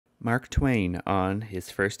Mark Twain on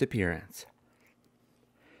his first appearance.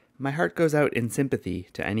 My heart goes out in sympathy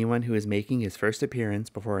to anyone who is making his first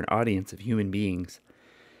appearance before an audience of human beings.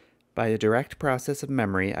 By a direct process of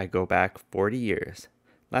memory, I go back 40 years,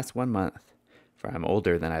 less 1 month, for I'm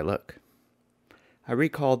older than I look. I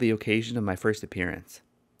recall the occasion of my first appearance.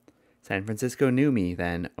 San Francisco knew me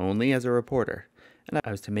then only as a reporter, and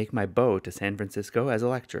I was to make my bow to San Francisco as a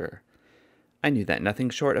lecturer. I knew that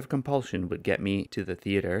nothing short of compulsion would get me to the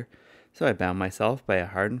theater, so I bound myself by a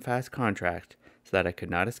hard and fast contract so that I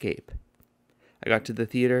could not escape. I got to the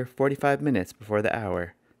theater 45 minutes before the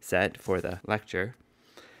hour set for the lecture.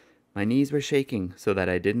 My knees were shaking so that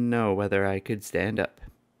I didn't know whether I could stand up.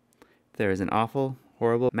 There is an awful,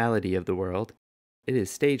 horrible malady of the world. It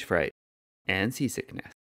is stage fright and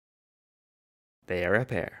seasickness. They are a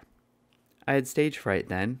pair. I had stage fright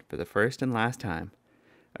then for the first and last time.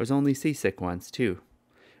 I was only seasick once, too.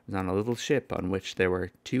 It was on a little ship on which there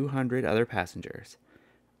were 200 other passengers.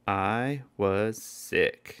 I was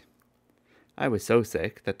sick. I was so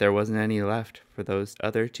sick that there wasn't any left for those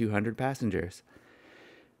other 200 passengers.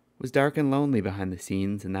 It was dark and lonely behind the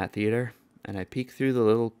scenes in that theater, and I peeked through the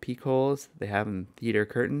little peek holes they have in theater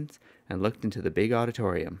curtains and looked into the big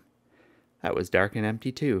auditorium. That was dark and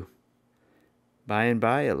empty, too. By and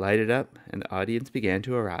by it lighted up, and the audience began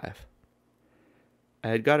to arrive. I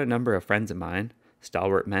had got a number of friends of mine,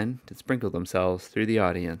 stalwart men, to sprinkle themselves through the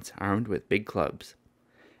audience, armed with big clubs.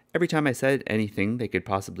 Every time I said anything they could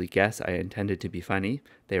possibly guess I intended to be funny,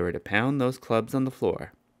 they were to pound those clubs on the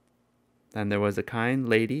floor. Then there was a kind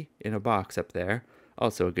lady in a box up there,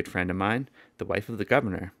 also a good friend of mine, the wife of the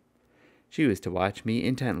governor. She was to watch me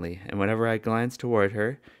intently, and whenever I glanced toward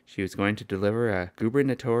her, she was going to deliver a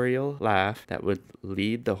gubernatorial laugh that would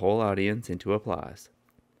lead the whole audience into applause.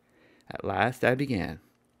 At last I began.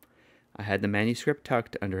 I had the manuscript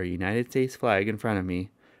tucked under a United States flag in front of me,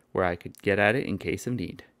 where I could get at it in case of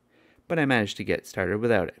need. But I managed to get started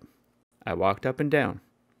without it. I walked up and down.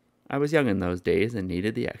 I was young in those days and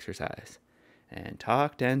needed the exercise. And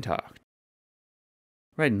talked and talked.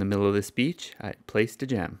 Right in the middle of the speech, I had placed a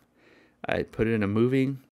gem. I had put in a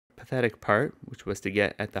moving, pathetic part, which was to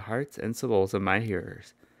get at the hearts and souls of my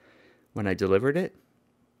hearers. When I delivered it,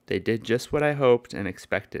 they did just what I hoped and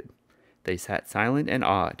expected. They sat silent and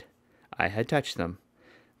awed. I had touched them.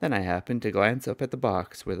 Then I happened to glance up at the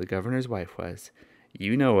box where the governor's wife was.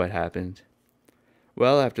 You know what happened.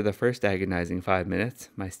 Well, after the first agonizing 5 minutes,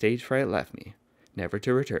 my stage fright left me, never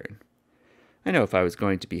to return. I know if I was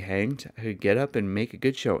going to be hanged, I could get up and make a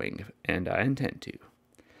good showing, and I intend to.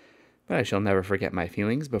 But I shall never forget my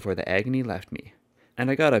feelings before the agony left me.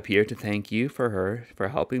 And I got up here to thank you for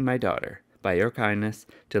helping my daughter, by your kindness,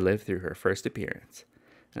 to live through her first appearance.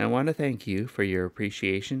 And I want to thank you for your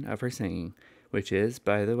appreciation of her singing, which is,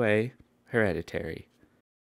 by the way, hereditary.